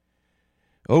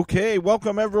Okay,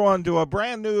 welcome everyone to a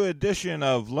brand new edition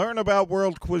of Learn About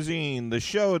World Cuisine, the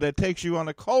show that takes you on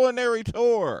a culinary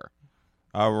tour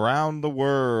around the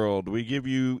world. We give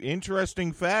you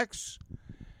interesting facts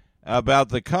about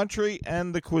the country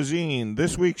and the cuisine.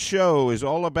 This week's show is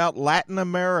all about Latin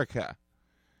America.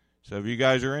 So if you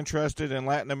guys are interested in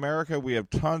Latin America, we have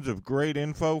tons of great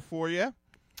info for you.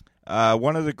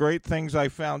 One of the great things I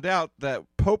found out that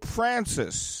Pope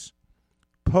Francis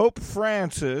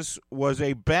was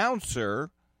a bouncer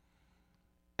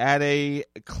at a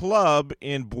club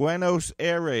in Buenos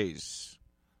Aires.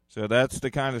 So that's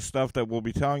the kind of stuff that we'll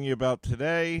be telling you about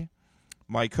today.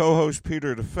 My co-host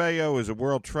Peter DeFeo is a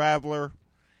world traveler.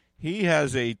 He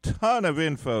has a ton of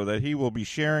info that he will be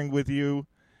sharing with you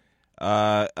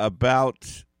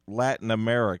about Latin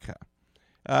America.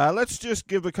 Let's just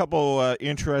give a couple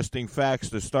interesting facts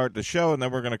to start the show, and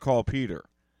then we're going to call Peter.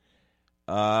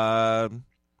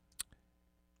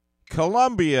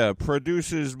 Colombia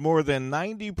produces more than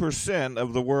 90%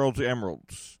 of the world's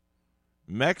emeralds.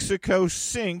 Mexico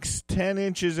sinks 10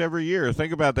 inches every year.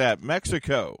 Think about that.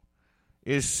 Mexico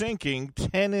is sinking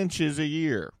 10 inches a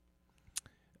year.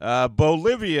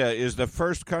 Bolivia is the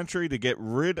first country to get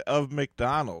rid of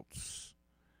McDonald's.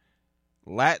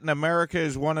 Latin America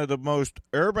is one of the most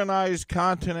urbanized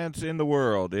continents in the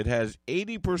world. It has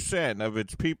 80% of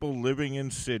its people living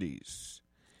in cities.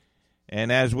 And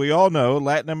as we all know,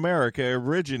 Latin America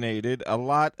originated a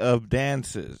lot of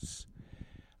dances.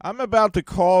 I'm about to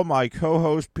call my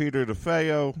co-host, Peter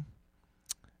DeFeo.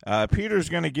 Peter's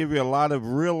going to give you a lot of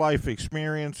real-life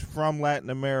experience from Latin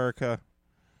America.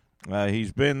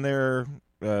 He's been there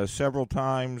several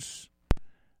times.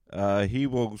 He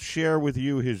will share with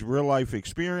you his real-life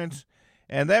experience.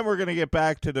 And then we're going to get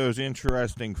back to those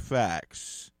interesting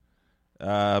facts.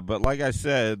 But like I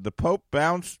said, the Pope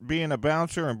being a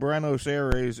bouncer in Buenos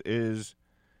Aires is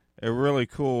a really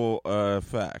cool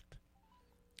fact.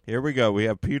 Here we go. We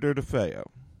have Peter DeFeo,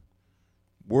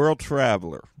 world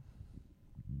traveler.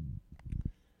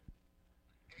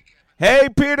 Hey,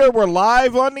 Peter, we're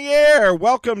live on the air.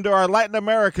 Welcome to our Latin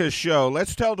America show.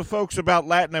 Let's tell the folks about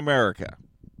Latin America.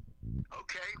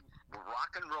 Okay,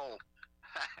 rock and roll.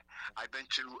 I've been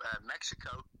to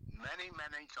Mexico many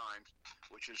times,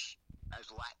 which is as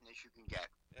Latin as you can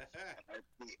get.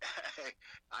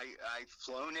 I've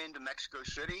flown into Mexico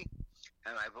City,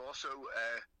 and I've also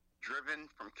driven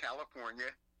from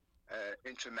California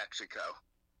into Mexico,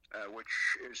 which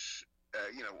is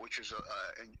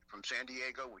from San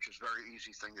Diego, which is a very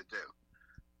easy thing to do.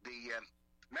 The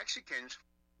Mexicans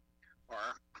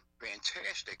are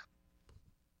fantastic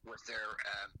with their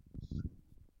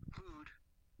food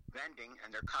vending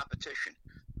and their competition.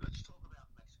 Let's talk about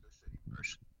Mexico City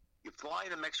first. You fly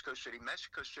to Mexico City.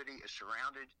 Mexico City is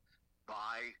surrounded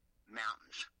by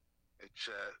mountains. It's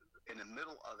in the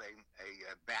middle of a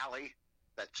valley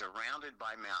that's surrounded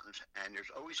by mountains, and there's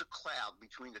always a cloud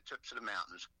between the tips of the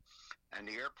mountains, and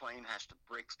the airplane has to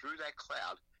break through that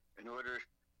cloud in order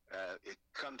it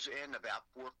comes in about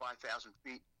 4,000 or 5,000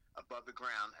 feet above the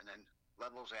ground and then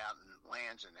levels out and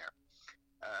lands in there.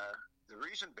 The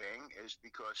reason being is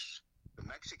because the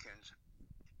Mexicans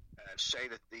say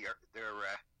that their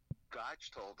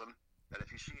gods told them that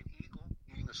if you see an eagle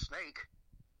eating a snake,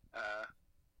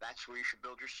 that's where you should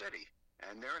build your city.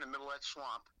 And they're in the middle of that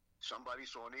swamp. Somebody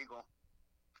saw an eagle,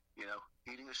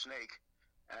 eating a snake,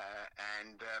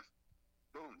 and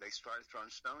boom, they started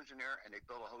throwing stones in there, and they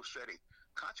built a whole city.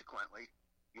 Consequently,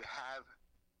 you have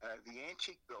the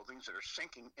antique buildings that are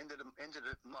sinking into the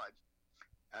mud.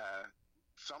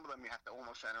 Some of them you have to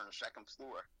almost enter on the second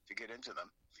floor to get into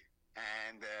them.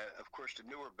 And, of course, the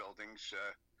newer buildings,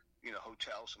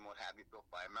 hotels and what have you, built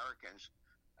by Americans,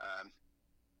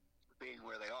 being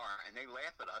where they are. And they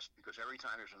laugh at us because every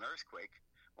time there's an earthquake,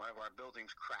 one of our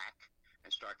buildings crack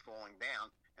and start falling down,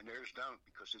 and theirs don't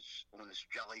because it's on this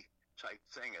jelly-type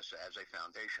thing as a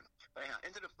foundation. But anyhow,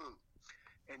 into the food.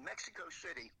 In Mexico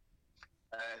City,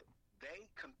 they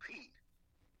compete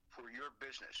for your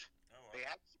business. Oh,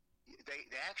 wow.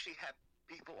 They actually have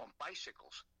people on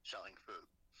bicycles selling food,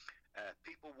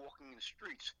 people walking in the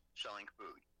streets selling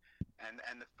food,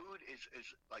 and the food is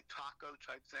like taco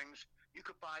type things. You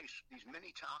could buy these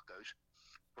mini tacos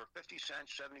for 50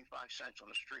 cents, 75 cents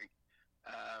on the street.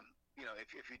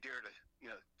 If you dare to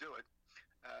do it,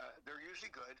 they're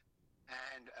usually good,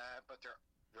 and but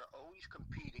they're always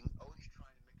competing, always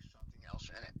trying to mix something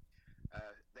else in it.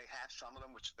 They have some of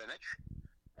them with spinach.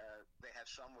 They have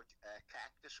some with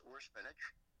cactus or spinach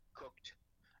cooked.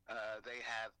 They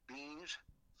have beans.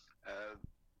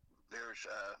 There's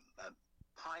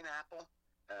pineapple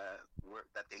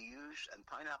that they use, and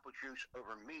pineapple juice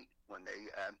over meat when they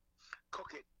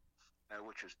cook it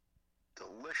which is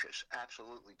delicious,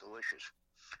 absolutely delicious.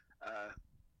 Uh,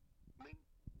 Meat,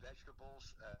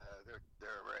 vegetables, they're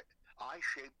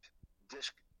eye-shaped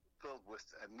disc filled with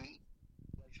meat,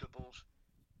 vegetables,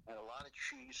 and a lot of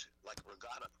cheese, like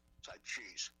regatta type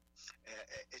cheese.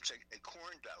 It's a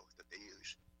corn dough that they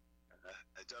use,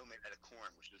 a dough made out of corn,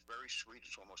 which is very sweet.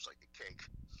 It's almost like a cake.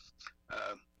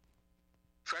 Um,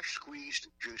 Fresh squeezed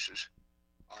juices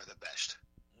are the best.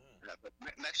 But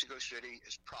Mexico City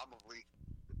is probably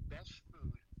the best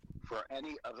food for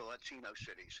any of the Latino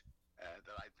cities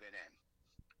that I've been in.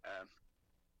 Um,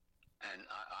 and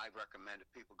I recommend that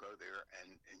people go there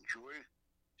and enjoy,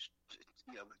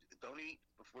 don't eat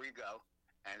before you go,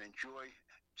 and enjoy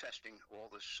testing all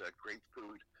this great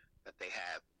food that they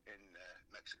have in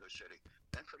Mexico City.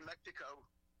 Then from Mexico,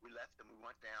 we left and we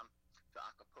went down to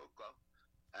Acapulco,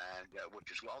 and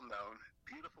which is well known,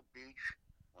 beautiful beach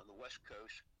on the west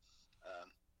coast.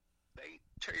 Um, they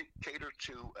cater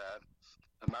to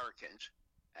Americans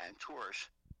and tourists.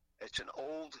 It's an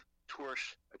old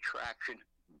tourist attraction,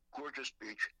 gorgeous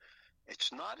beach.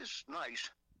 It's not as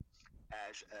nice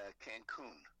as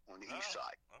Cancun on the east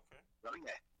side. Okay. Oh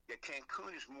yeah,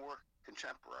 Cancun is more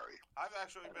contemporary. I've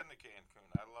actually been to Cancun.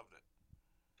 I loved it.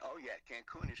 Oh yeah,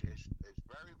 Cancun is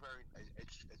very very.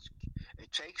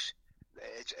 It takes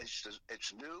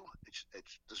it's new.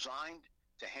 It's designed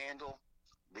to handle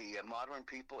the modern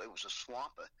people. It was a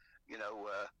swamp,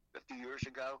 50 years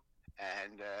ago,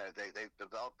 and they've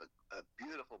developed a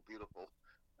beautiful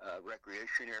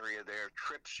recreation area there.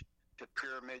 Trips to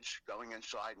pyramids, going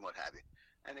inside, and what have you.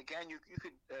 And again, you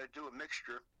could do a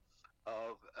mixture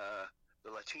of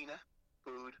the Latina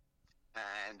food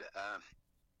and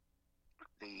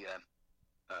the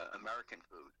American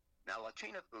food. Now,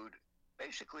 Latina food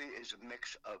basically is a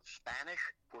mix of Spanish,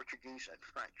 Portuguese, and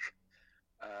French.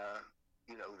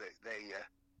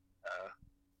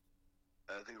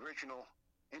 The original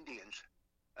Indians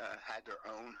had their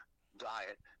own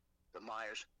diet, the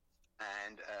Mayas,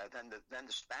 and then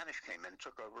the Spanish came in and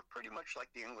took over, pretty much like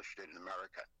the English did in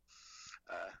America.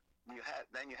 You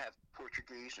have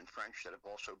Portuguese and French that have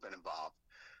also been involved.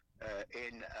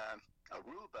 In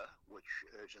Aruba, which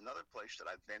is another place that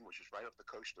I've been, which is right off the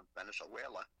coast of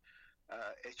Venezuela,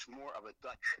 it's more of a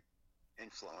Dutch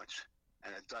influence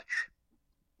and a Dutch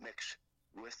mix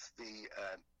with the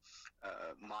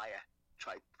Maya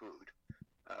type food.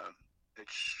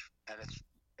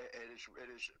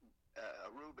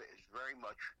 Aruba is very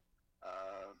much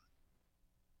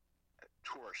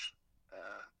tourist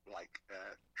like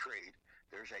trade.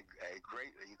 There's a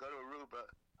great. You go to Aruba,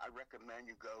 I recommend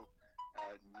you go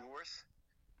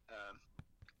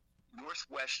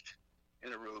northwest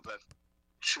in Aruba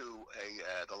to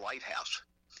the lighthouse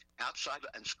outside,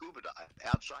 and scuba dive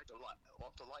outside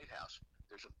off the lighthouse.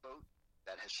 There's a boat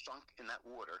that has sunk in that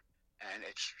water, and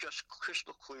it's just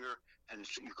crystal clear, and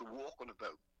you can walk on the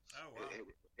boat. Oh wow!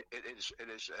 The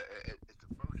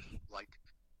boat is like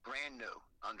brand new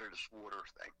under this water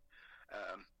thing.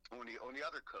 On the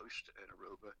other coast in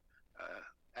Aruba,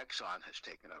 Exxon has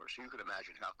taken over, so you can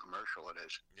imagine how commercial it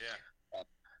is. Yeah.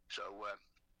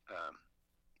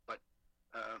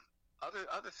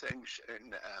 Other things,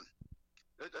 and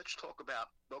let's talk about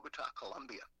Bogota,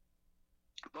 Colombia.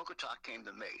 Bogota came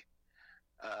to me.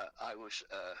 I was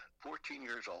 14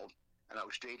 years old, and I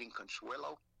was dating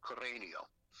Consuelo Carreño,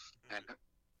 and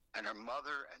her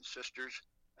mother and sisters.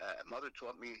 Mother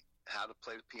taught me how to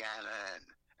play the piano and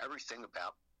everything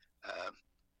about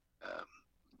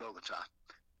Bogota.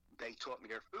 They taught me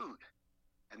their food,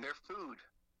 and their food.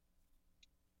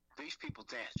 These people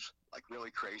dance like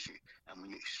really crazy, and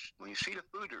when you see the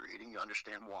food they're eating, you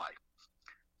understand why.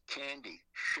 Candy,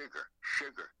 sugar,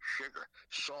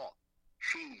 salt,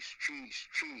 cheese.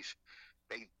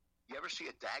 You ever see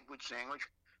a Dagwood sandwich?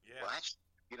 Yeah. Well, that's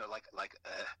like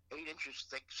 8 inches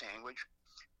thick sandwich,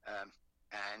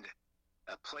 and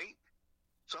a plate.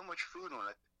 So much food on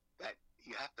it that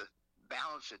you have to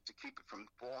balance it to keep it from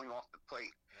falling off the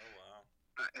plate. Oh wow!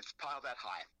 It's piled that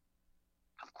high.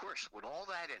 Of course, with all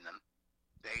that in them,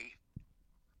 they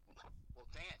will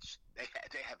dance. They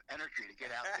have energy to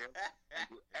get out there and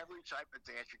do every type of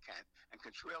dance you can. And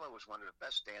Consuelo was one of the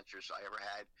best dancers I ever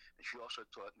had, and she also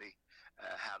taught me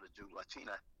how to do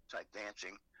Latina type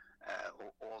dancing,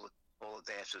 all the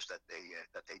dances that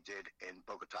they did in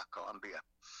Bogota, Colombia.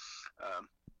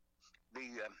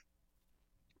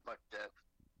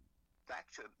 Back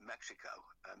to Mexico.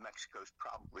 Mexico is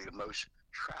probably the most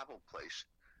traveled place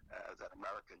that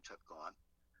Americans have gone.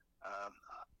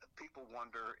 People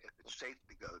wonder if it's safe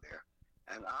to go there,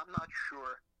 and I'm not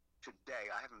sure today.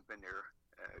 I haven't been there,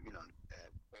 in the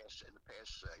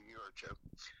past year or two.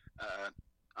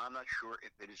 I'm not sure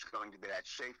if it is going to be that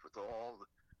safe with all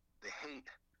the hate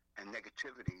and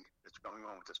negativity that's going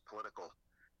on with this political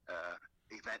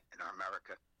event in our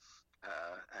America,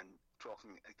 and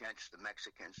talking against the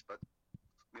Mexicans. But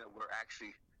we're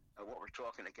actually what we're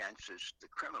talking against is the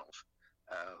criminals.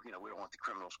 We don't want the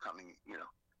criminals coming,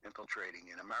 infiltrating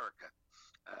in America.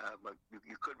 But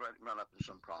you could run up into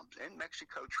some problems in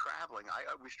Mexico. Traveling, I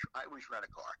always rent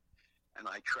a car, and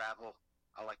I travel.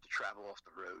 I like to travel off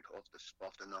the road, off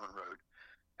the known road,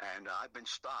 and I've been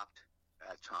stopped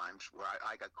at times where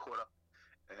I got caught up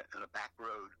in a back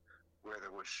road where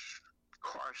there was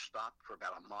cars stopped for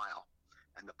about a mile,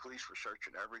 and the police were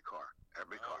searching every car.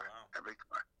 Wow.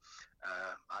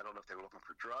 I don't know if they were looking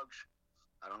for drugs.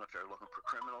 I don't know if they were looking for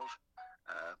criminals,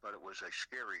 but it was a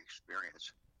scary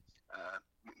experience.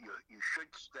 You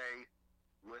should stay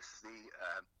with the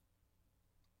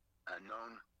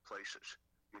known places.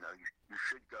 You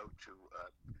should go to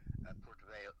Puerto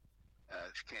Vallarta,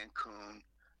 Cancun,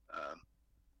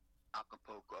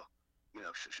 Acapulco,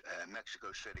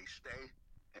 Mexico City. Stay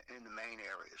in the main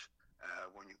areas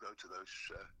when you go to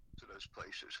those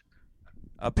places.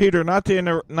 Peter, not to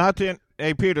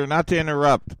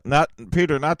interrupt,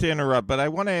 but I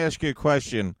want to ask you a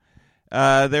question.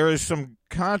 There is some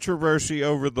controversy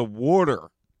over the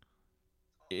water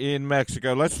in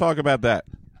Mexico. Let's talk about that.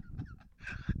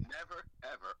 Never,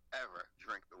 ever, ever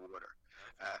drink the water.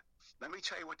 Let me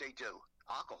tell you what they do.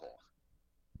 Alcohol.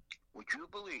 Would you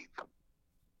believe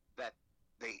that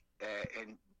they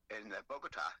in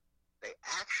Bogota they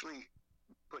actually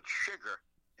put sugar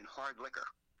in hard liquor?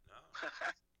 No.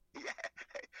 Yeah,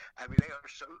 I mean they are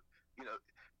so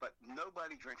but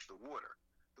nobody drinks the water.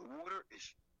 The water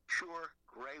is pure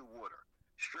gray water,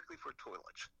 strictly for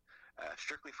toilets,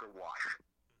 strictly for wash.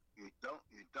 You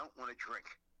don't want to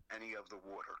drink any of the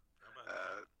water.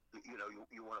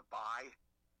 You want to buy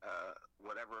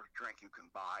whatever drink you can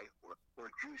buy or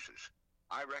juices.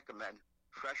 I recommend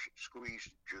fresh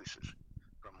squeezed juices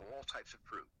from all types of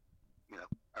fruit.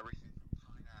 Everything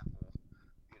from pineapple,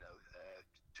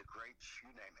 to grapes, you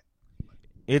name it.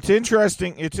 It's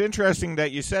interesting. It's interesting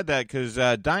that you said that because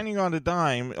Dining on the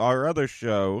Dime, our other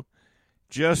show,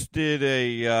 just did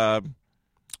a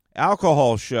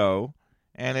alcohol show,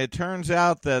 and it turns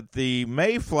out that the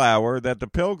Mayflower that the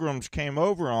Pilgrims came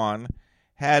over on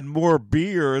had more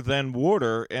beer than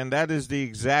water, and that is the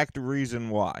exact reason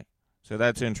why. So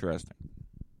that's interesting. And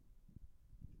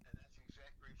that's the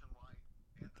exact reason why it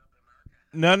ended up in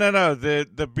America. No.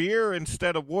 The beer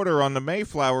instead of water on the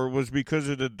Mayflower was because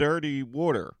of the dirty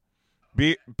water.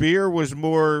 Beer was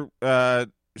more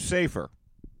safer.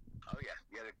 Oh yeah,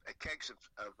 kegs of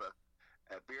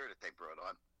beer that they brought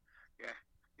on. Yeah,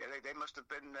 they must have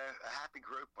been a happy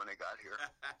group when they got here.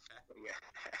 Yeah,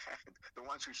 the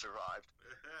ones who survived.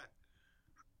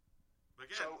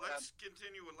 Again, let's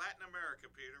continue with Latin America,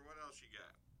 Peter. What else you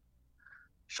got?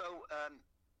 So,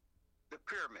 the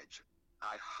pyramids.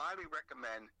 I highly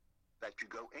recommend that you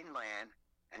go inland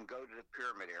and go to the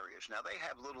pyramid areas. Now, they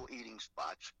have little eating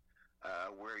spots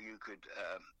where you could,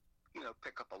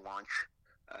 pick up a lunch.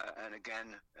 And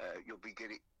again, you'll be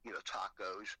getting,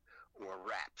 tacos or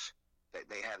wraps.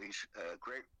 They have these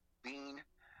great bean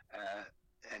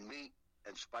and meat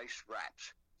and spice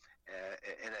wraps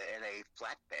in a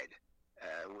flatbed,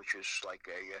 which is like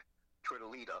a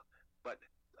tortellita. But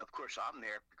of course, I'm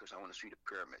there because I want to see the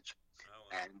pyramids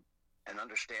and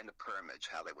understand the pyramids,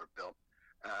 how they were built.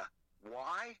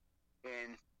 Why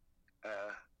in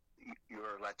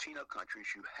your Latino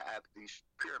countries you have these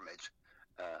pyramids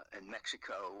in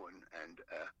Mexico and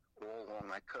all along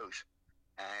that coast,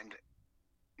 and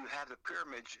you have the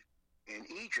pyramids in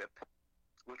Egypt,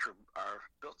 which are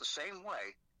built the same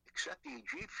way, except the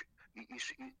Egyptian. The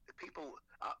people.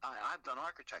 I've done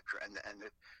architecture, and the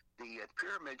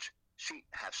pyramids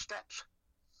have steps,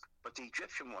 but the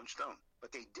Egyptian ones don't.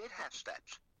 But they did have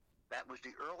steps. That was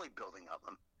the early building of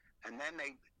them, and then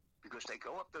because they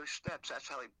go up those steps, that's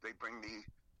how they bring the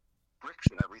bricks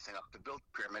and everything up to build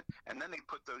the pyramid, and then they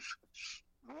put those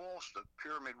walls, the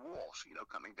pyramid walls,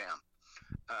 coming down.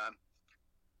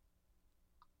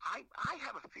 I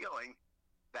have a feeling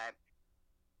that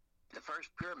the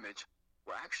first pyramids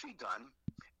were actually done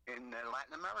in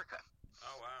Latin America.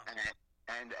 Oh wow!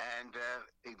 And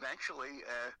eventually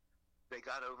they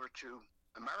got over to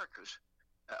Americas,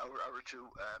 over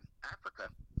to Africa,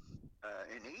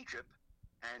 in Egypt.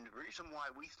 And the reason why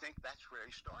we think that's where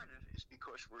they started is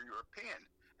because we're European,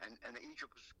 and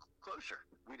Egypt was closer.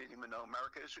 We didn't even know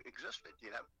America existed,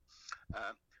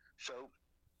 So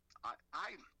I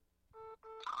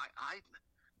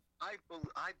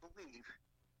believe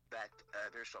that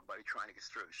there's somebody trying to get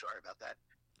through. Sorry about that.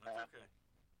 That's okay.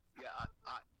 Yeah,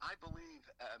 I believe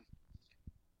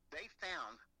they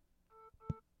found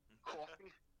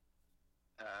coffee,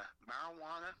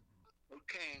 marijuana,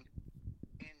 cocaine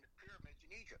in the pyramids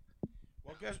in Egypt.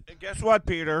 Well, guess what,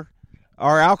 Peter?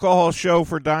 Our alcohol show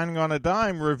for Dining on a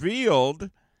Dime revealed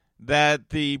that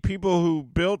the people who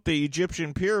built the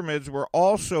Egyptian pyramids were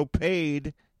also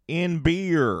paid in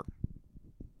beer.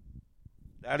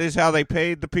 That is how they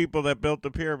paid the people that built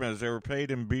the pyramids. They were paid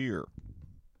in beer.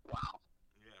 Wow.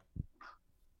 Yeah.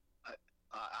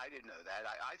 I didn't know that.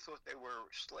 I thought they were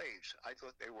slaves. I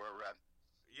thought they were.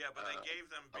 Yeah, but they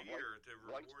gave them beer to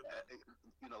reward them.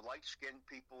 Light-skinned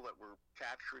people that were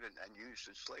captured and used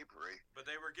in slavery. But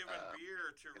they were given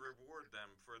beer to reward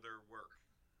them for their work.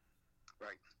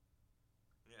 Right.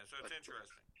 Yeah, so it's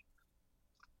interesting.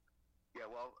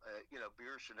 Yeah, well,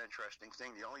 beer's an interesting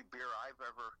thing. The only beer I've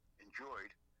ever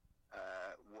enjoyed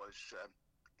was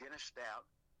Guinness Stout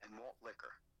and malt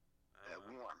liquor,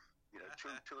 warm.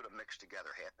 Two of them mixed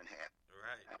together, half and half.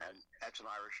 Right. And that's an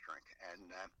Irish drink,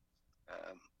 and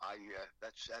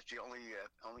that's the only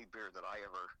beer that I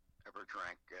ever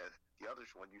drank. The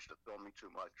others one used to fill me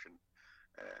too much, and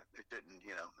it didn't.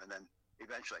 And then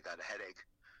eventually I got a headache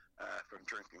from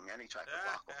drinking any type of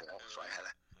alcohol, so I had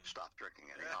to stop drinking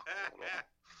any alcohol at all.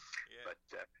 Yeah. But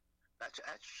that's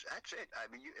it. I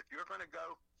mean, if you're going to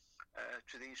go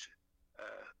to these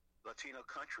Latino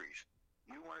countries,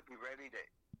 you want to be ready to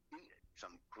eat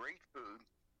some great food,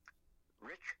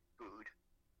 rich food,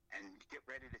 and get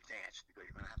ready to dance because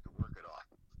you're going to have to work it off.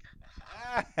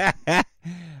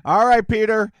 All right,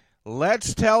 Peter.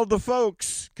 Let's tell the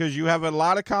folks, because you have a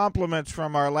lot of compliments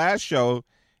from our last show.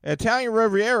 Italian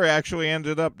Riviera actually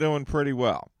ended up doing pretty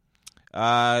well.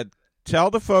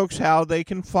 Tell the folks how they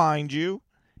can find you,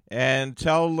 and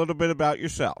tell a little bit about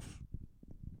yourself.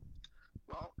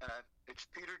 Well, it's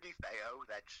Peter DeFeo.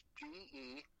 That's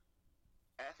DeFeo,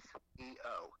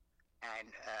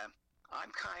 and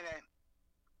I'm kind of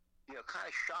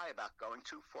shy about going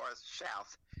too far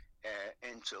south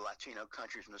into Latino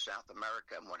countries in South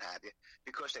America and what have you,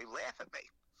 because they laugh at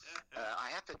me. I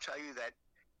have to tell you that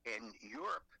in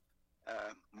Europe,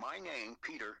 my name,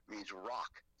 Peter, means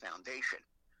rock, foundation.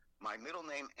 My middle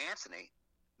name, Anthony,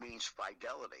 means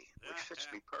fidelity, which fits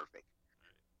me perfect.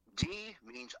 D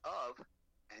means of,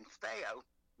 and Feo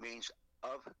means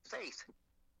of faith.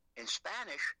 In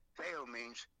Spanish, Feo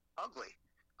means ugly.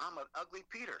 I'm an ugly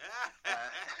Peter.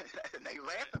 And they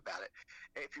laugh about it.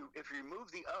 If you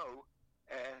remove the O,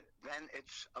 then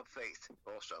it's of faith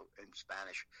also in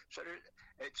Spanish. So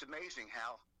it's amazing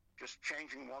how just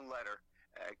changing one letter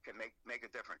can make a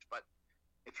difference. But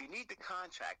if you need to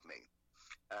contact me,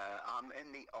 I'm in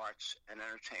the arts and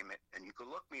entertainment, and you can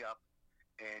look me up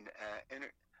in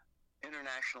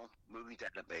International Movie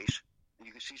Database, and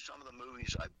you can see some of the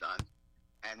movies I've done.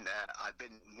 And I've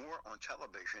been more on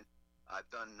television. I've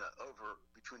done over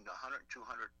between 100 and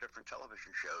 200 different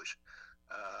television shows.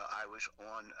 I was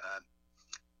on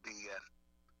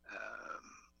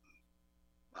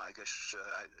I guess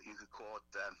you could call it,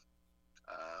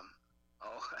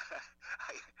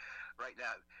 right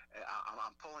now,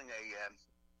 I'm pulling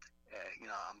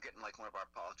I'm getting like one of our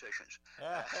politicians.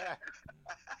 I've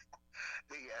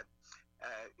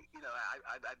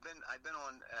been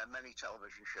on many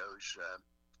television shows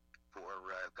for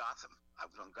Gotham. I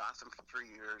was on Gotham for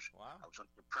 3 years. Wow. I was on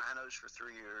Sopranos for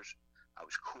 3 years. I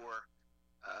was Core.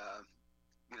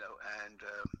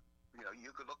 You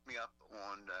could look me up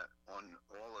on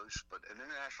all those. But an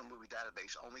International Movie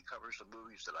Database only covers the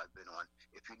movies that I've been on.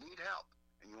 If you need help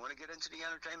and you want to get into the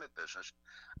entertainment business,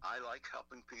 I like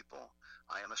helping people.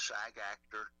 I am a SAG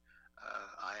actor.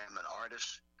 I am an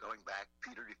artist, going back,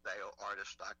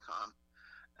 PeterDeFeoArtist.com,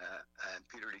 and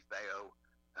Peter DeFeo,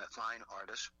 fine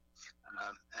artist.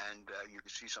 And you can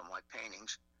see some of my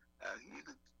paintings. You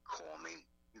can call me.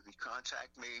 You can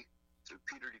contact me through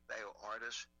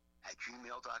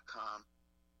PeterDeFeoArtist@gmail.com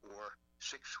or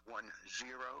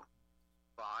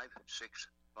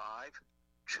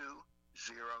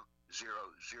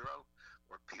 610-565-2000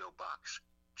 or P.O. Box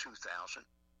 2000.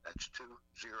 That's 2000.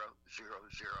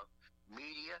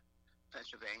 Media,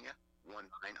 Pennsylvania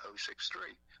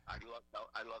 19063. I love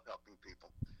helping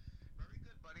people. Very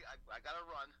good, buddy. I got to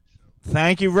run. So.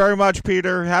 Thank you very much,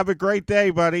 Peter. Have a great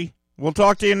day, buddy. We'll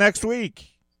talk to you next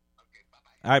week. Okay,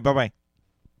 bye-bye. All right, bye-bye.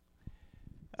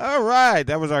 All right,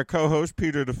 that was our co-host,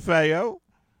 Peter DeFeo,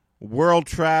 world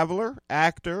traveler,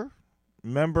 actor,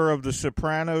 member of the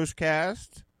Sopranos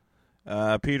cast.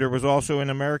 Peter was also an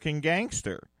American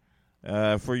Gangster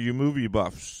for you movie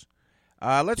buffs.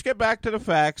 Let's get back to the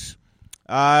facts.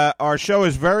 Our show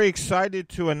is very excited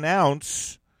to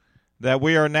announce that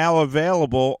we are now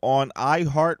available on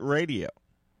iHeartRadio.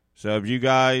 So if you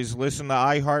guys listen to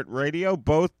iHeartRadio,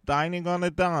 both Dining on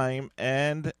a Dime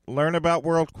and Learn About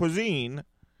World Cuisine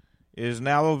is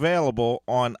now available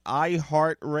on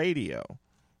iHeartRadio.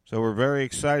 So we're very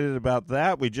excited about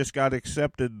that. We just got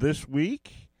accepted this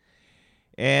week.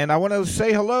 And I want to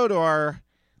say hello to our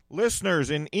listeners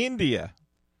in India.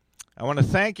 I want to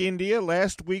thank India.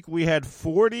 Last week we had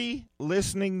 40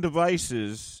 listening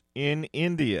devices in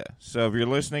India. So if you're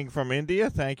listening from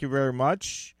India, thank you very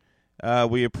much.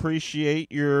 We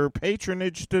appreciate your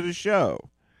patronage to the show.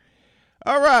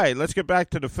 All right, let's get back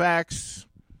to the facts.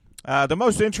 The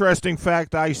most interesting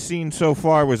fact I've seen so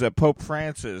far was that Pope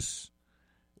Francis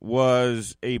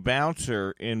was a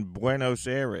bouncer in Buenos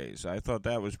Aires. I thought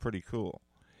that was pretty cool.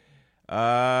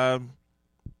 Latin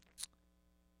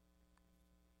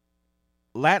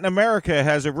America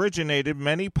has originated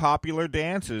many popular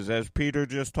dances, as Peter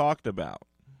just talked about.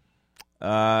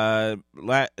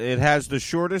 It has the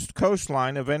shortest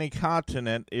coastline of any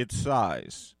continent its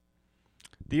size.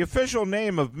 The official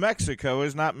name of Mexico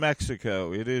is not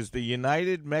Mexico. It is the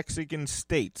United Mexican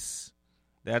States.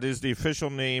 That is the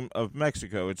official name of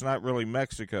Mexico. It's not really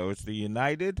Mexico. It's the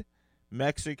United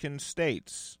Mexican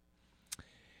States.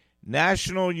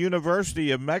 National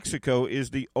University of Mexico is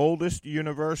the oldest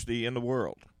university in the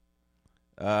world.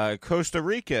 Costa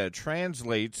Rica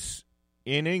translates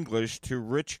in English to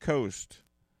rich coast.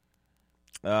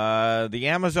 The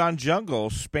Amazon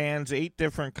jungle spans 8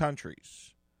 different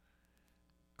countries.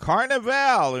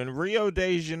 Carnival in Rio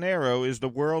de Janeiro is the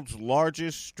world's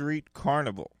largest street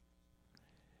carnival.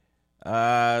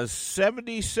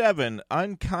 77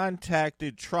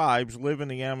 uncontacted tribes live in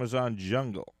the Amazon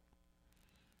jungle.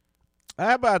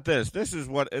 How about this?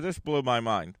 This blew my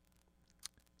mind.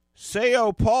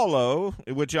 Sao Paulo,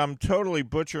 which I'm totally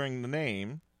butchering the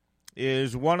name,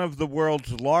 is one of the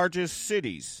world's largest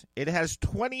cities. It has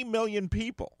 20 million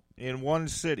people in one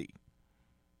city.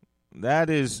 That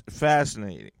is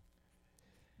fascinating.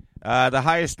 The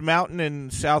highest mountain in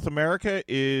South America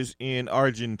is in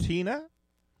Argentina.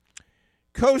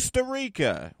 Costa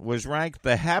Rica was ranked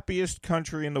the happiest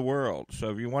country in the world. So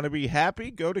if you want to be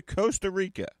happy, go to Costa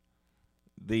Rica,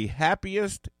 the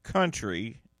happiest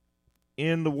country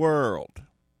in the world.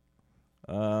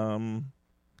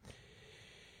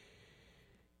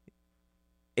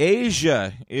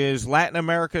 Asia is Latin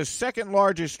America's second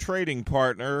largest trading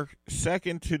partner,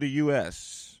 second to the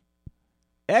U.S.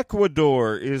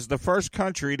 Ecuador is the first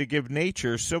country to give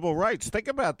nature civil rights. Think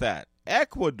about that.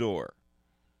 Ecuador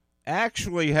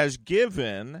actually has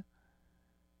given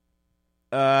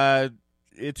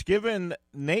it's given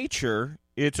nature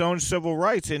its own civil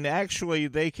rights, and actually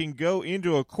they can go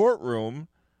into a courtroom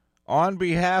on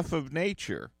behalf of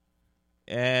nature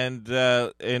and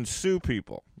sue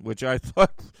people, which I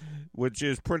thought, which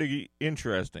is pretty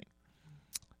interesting.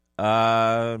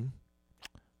 Bolivia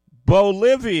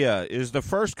is the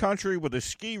first country with a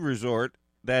ski resort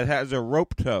that has a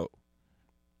rope tow.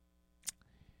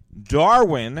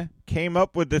 Darwin came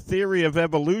up with the theory of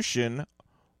evolution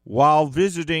while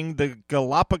visiting the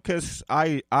Galapagos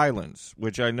Islands,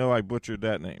 which I know I butchered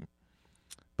that name.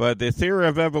 But the theory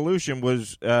of evolution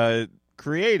was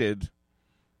created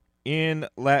in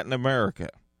Latin America.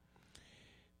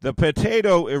 The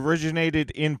potato originated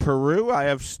in Peru. I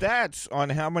have stats on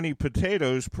how many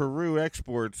potatoes Peru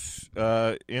exports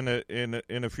in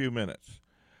a few minutes.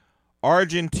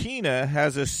 Argentina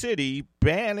has a city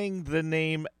banning the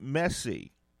name Messi,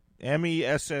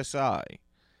 M-E-S-S-I.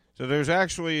 So there's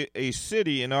actually a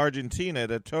city in Argentina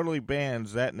that totally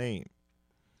bans that name.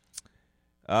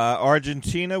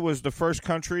 Argentina was the first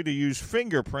country to use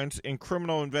fingerprints in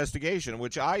criminal investigation,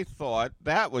 which I thought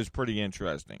that was pretty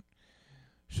interesting.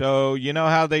 So you know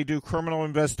how they do criminal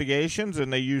investigations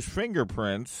and they use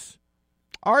fingerprints?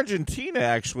 Argentina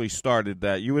actually started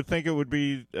that. You would think it would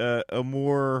be a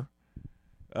more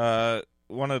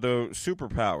one of the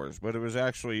superpowers, but it was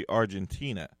actually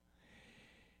Argentina.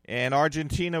 And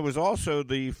Argentina was also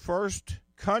the first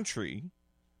country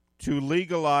to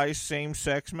legalize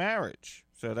same-sex marriage.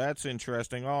 So that's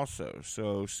interesting also.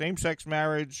 So same-sex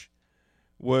marriage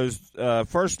was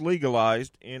first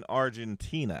legalized in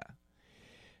Argentina.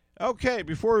 Okay,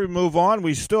 before we move on,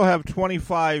 we still have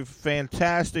 25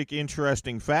 fantastic,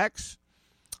 interesting facts.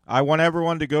 I want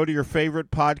everyone to go to your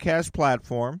favorite podcast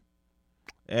platform,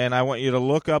 and I want you to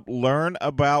look up Learn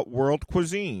About World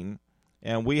Cuisine.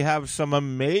 And we have some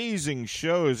amazing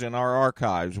shows in our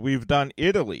archives. We've done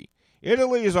Italy.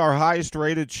 Italy is our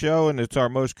highest-rated show, and it's our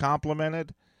most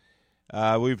complimented.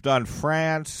 We've done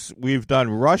France. We've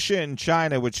done Russia and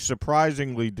China, which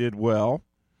surprisingly did well.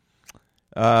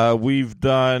 We've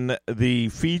done the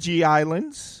Fiji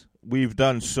Islands. We've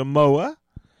done Samoa.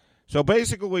 So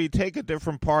basically, we take a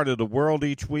different part of the world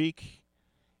each week,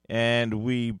 and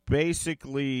we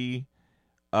basically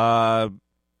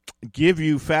give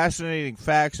you fascinating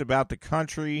facts about the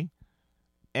country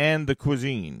and the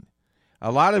cuisine.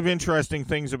 A lot of interesting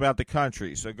things about the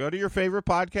country. So go to your favorite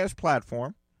podcast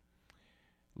platform,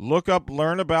 look up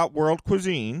Learn About World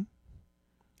Cuisine,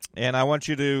 and I want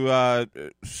you to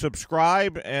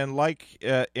subscribe and like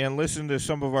and listen to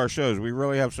some of our shows. We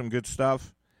really have some good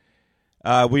stuff.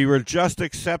 We were just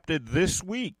accepted this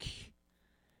week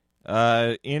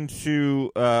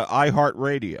into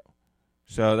iHeartRadio.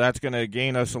 So that's going to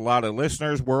gain us a lot of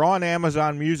listeners. We're on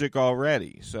Amazon Music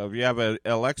already. So if you have an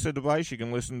Alexa device, you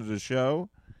can listen to the show.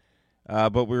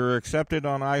 But we were accepted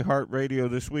on iHeartRadio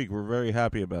this week. We're very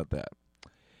happy about that.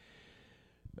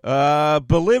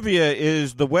 Bolivia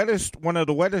is one of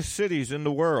the wettest cities in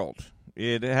the world.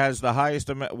 It has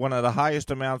one of the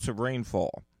highest amounts of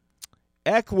rainfall.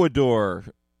 Ecuador,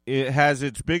 it has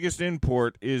its biggest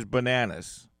import is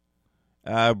bananas.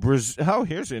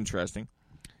 Here's interesting.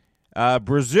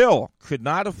 Brazil could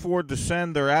not afford to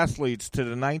send their athletes to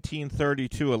the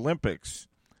 1932 Olympics,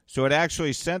 so it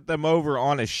actually sent them over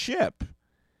on a ship,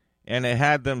 and it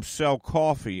had them sell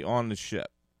coffee on the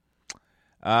ship.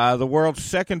 The world's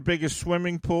second biggest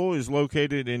swimming pool is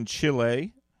located in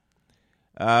Chile.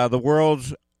 The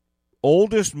world's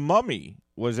oldest mummy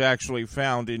was actually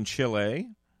found in Chile.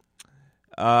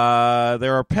 There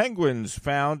are penguins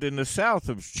found in the south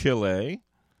of Chile.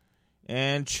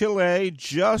 And Chile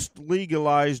just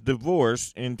legalized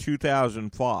divorce in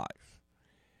 2005.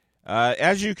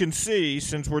 As you can see,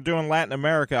 since we're doing Latin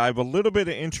America, I have a little bit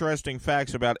of interesting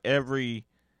facts about every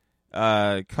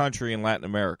country in Latin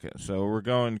America. So we're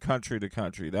going country to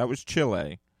country. That was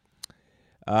Chile.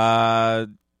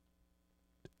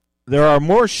 There are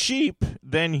more sheep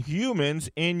than humans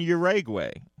in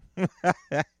Uruguay.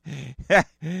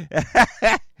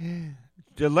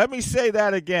 Let me say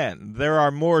that again. There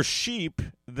are more sheep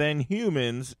than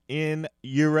humans in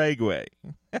Uruguay.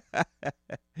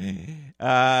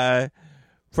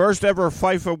 First ever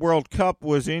FIFA World Cup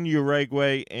was in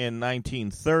Uruguay in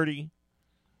 1930.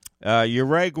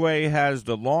 Uruguay has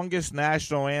the longest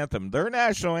national anthem. Their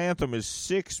national anthem is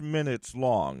 6 minutes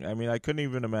long. I mean, I couldn't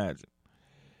even imagine.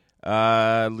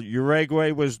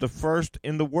 Uruguay was the first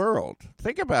in the world.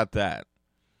 Think about that.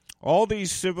 All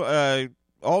these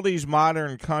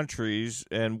modern countries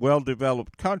and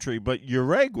well-developed country, but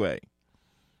Uruguay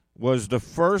was the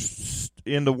first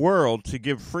in the world to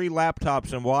give free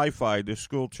laptops and Wi-Fi to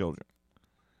school children.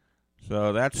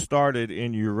 So that started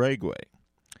in Uruguay.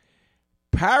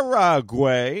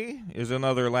 Paraguay is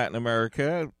another Latin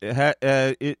America.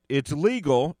 It's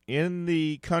legal in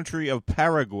the country of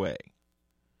Paraguay,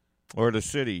 or the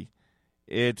city.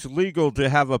 It's legal to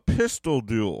have a pistol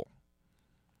duel.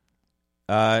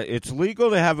 It's legal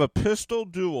to have a pistol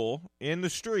duel in the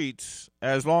streets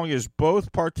as long as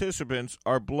both participants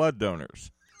are blood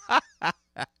donors.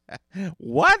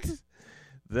 What?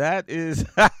 That is...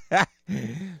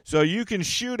 So you can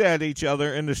shoot at each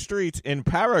other in the streets in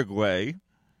Paraguay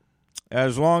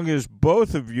as long as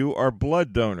both of you are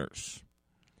blood donors.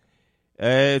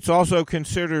 It's also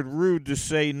considered rude to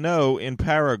say no in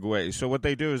Paraguay. So what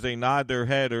they do is they nod their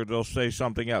head or they'll say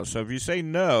something else. So if you say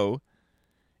no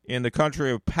in the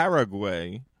country of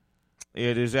Paraguay,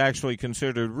 it is actually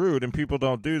considered rude, and people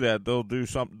don't do that.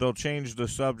 They'll change the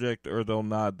subject or they'll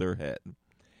nod their head.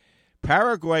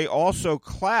 Paraguay also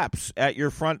claps at your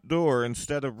front door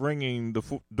instead of ringing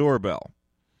the doorbell.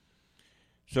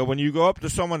 So when you go up to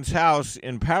someone's house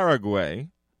in Paraguay,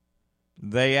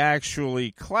 they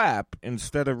actually clap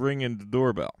instead of ringing the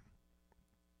doorbell.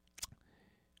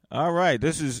 All right,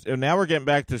 now we're getting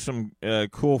back to some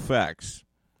cool facts.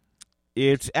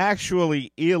 It's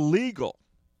actually illegal.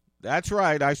 That's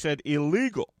right, I said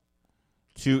illegal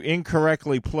to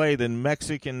incorrectly play the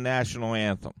Mexican national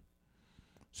anthem.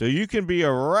 So you can be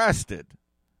arrested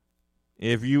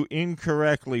if you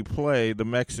incorrectly play the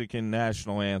Mexican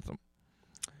national anthem.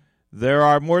 There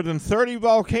are more than 30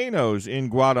 volcanoes in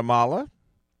Guatemala.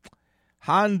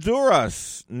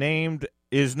 Honduras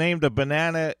is named a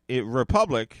banana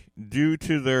republic due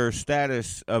to their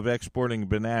status of exporting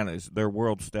bananas, their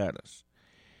world status.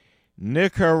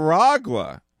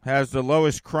 Nicaragua has the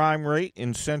lowest crime rate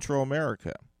in Central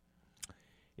America.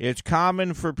 It's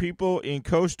common for people in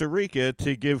Costa Rica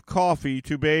to give coffee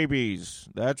to babies.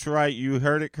 That's right, you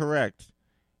heard it correct.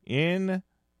 In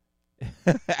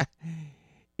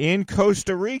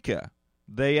Costa Rica,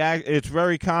 it's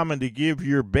very common to give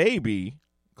your baby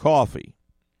coffee.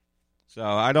 So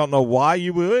I don't know why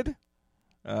you would,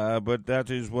 but that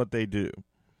is what they do.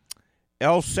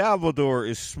 El Salvador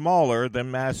is smaller than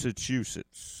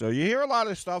Massachusetts. So you hear a lot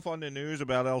of stuff on the news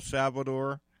about El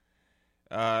Salvador,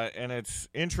 and it's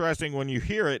interesting when you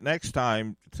hear it next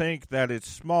time, think that it's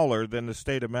smaller than the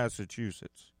state of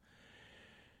Massachusetts.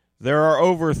 There are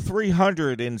over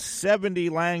 370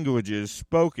 languages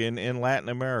spoken in Latin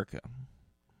America.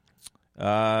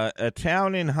 A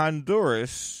town in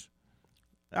Honduras.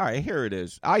 All right, here it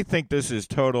is. I think this is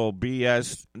total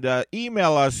BS.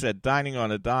 Email us at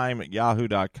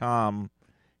diningonadime@yahoo.com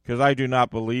because I do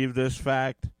not believe this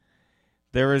fact.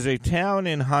 There is a town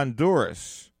in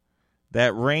Honduras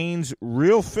that rains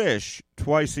real fish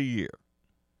twice a year.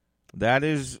 That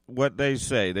is what they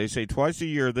say. They say twice a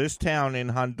year this town in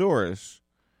Honduras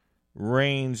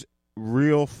rains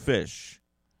real fish.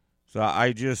 So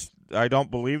I don't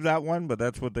believe that one, but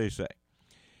that's what they say.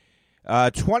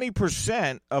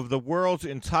 20% of the world's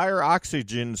entire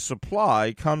oxygen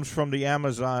supply comes from the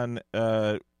Amazon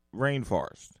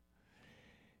rainforest.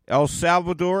 El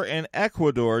Salvador and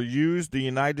Ecuador use the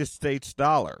United States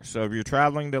dollar. So if you're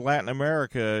traveling to Latin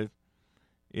America,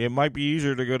 it might be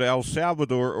easier to go to El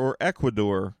Salvador or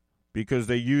Ecuador because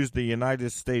they use the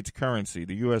United States currency,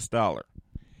 the U.S. dollar.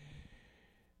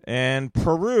 And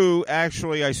Peru,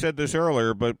 actually, I said this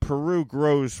earlier, but Peru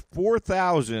grows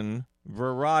 4,000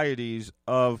 varieties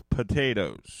of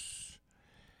potatoes.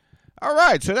 All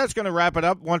right, so that's going to wrap it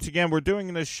up. Once again, we're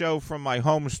doing this show from my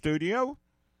home studio.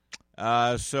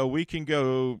 So we can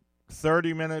go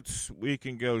 30 minutes, we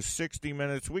can go 60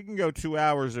 minutes, we can go 2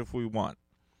 hours if we want.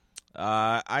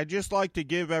 I just like to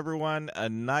give everyone a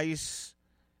nice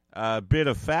bit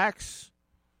of facts.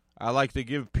 I like to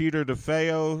give Peter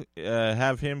DeFeo,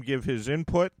 have him give his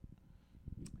input.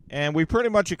 And we pretty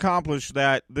much accomplished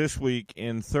that this week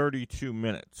in 32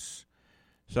 minutes.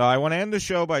 So I want to end the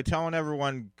show by telling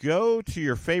everyone, go to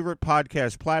your favorite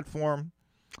podcast platform.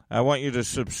 I want you to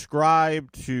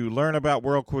subscribe to learn about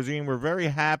world cuisine. We're very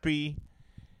happy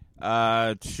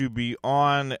to be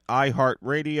on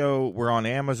iHeartRadio. We're on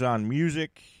Amazon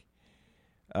Music.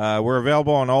 We're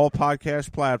available on all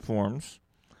podcast platforms.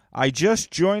 I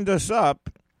just joined us up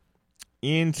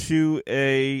into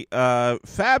a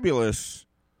fabulous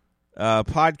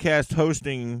podcast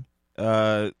hosting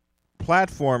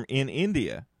platform in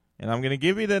India. And I'm going to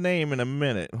give you the name in a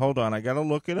minute. Hold on, I got to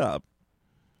look it up.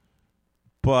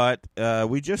 But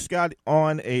we just got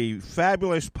on a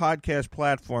fabulous podcast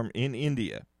platform in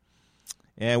India.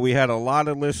 And we had a lot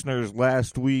of listeners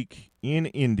last week in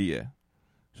India.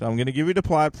 So I'm going to give you the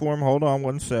platform. Hold on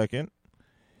one second.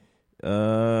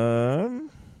 I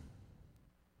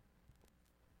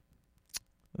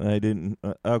didn't.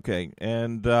 Okay.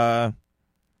 And I'm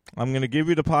going to give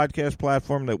you the podcast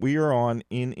platform that we are on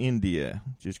in India.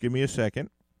 Just give me a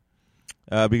second.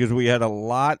 Because we had a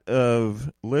lot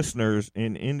of listeners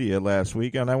in India last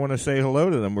week, and I want to say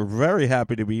hello to them. We're very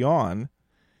happy to be on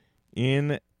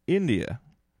in India.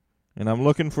 And I'm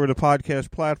looking for the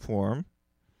podcast platform.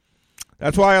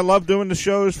 That's why I love doing the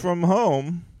shows from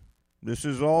home. This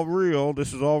is all real.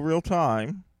 This is all real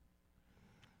time.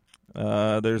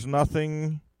 There's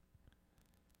nothing.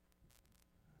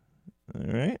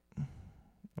 All right.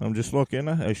 I'm just looking.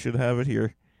 I should have it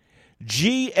here.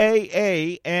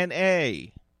 GAANA.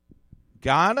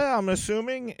 Ghana, I'm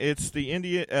assuming. It's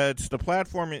the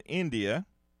platform in India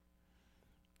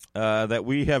that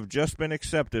we have just been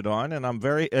accepted on, and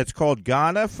it's called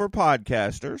Ghana for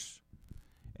Podcasters.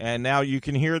 And now you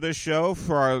can hear this show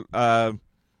for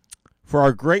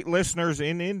our great listeners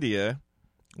in India.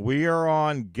 We are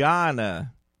on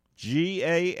Ghana,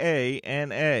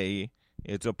 GAANA.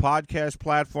 It's a podcast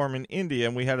platform in India,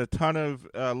 and we had a ton of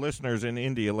listeners in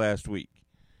India last week.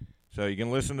 So you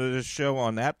can listen to this show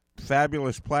on that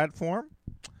fabulous platform.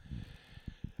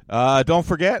 Don't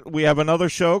forget, we have another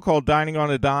show called Dining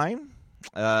on a Dime.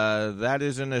 That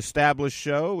is an established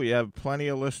show. We have plenty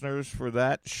of listeners for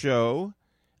that show.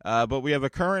 But we have a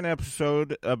current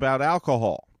episode about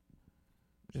alcohol.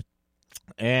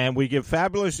 And we give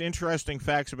fabulous, interesting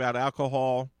facts about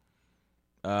alcohol.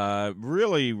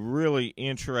 Really, really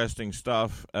interesting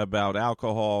stuff about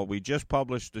alcohol. We just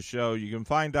published the show. You can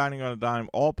find Dining on a Dime,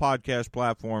 all podcast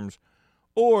platforms,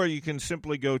 or you can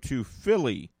simply go to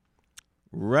Philly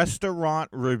Restaurant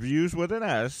Reviews with an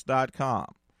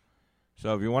S.com.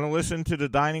 So if you want to listen to the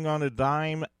Dining on a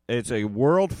Dime, it's a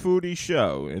world foodie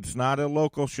show. It's not a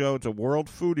local show. It's a world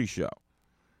foodie show.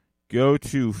 Go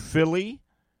to Philly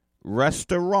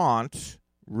Restaurant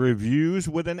Reviews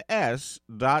with an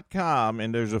S.com,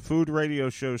 and there's a food radio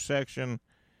show section.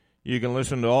 You can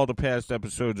listen to all the past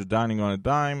episodes of Dining on a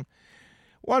Dime.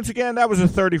 Once again, that was a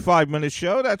 35-minute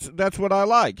show. That's what I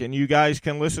like. And you guys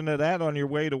can listen to that on your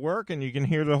way to work, and you can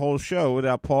hear the whole show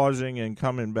without pausing and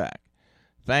coming back.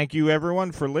 Thank you,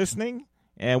 everyone, for listening,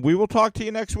 and we will talk to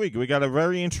you next week. We got a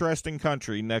very interesting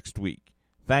country next week.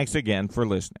 Thanks again for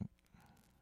listening.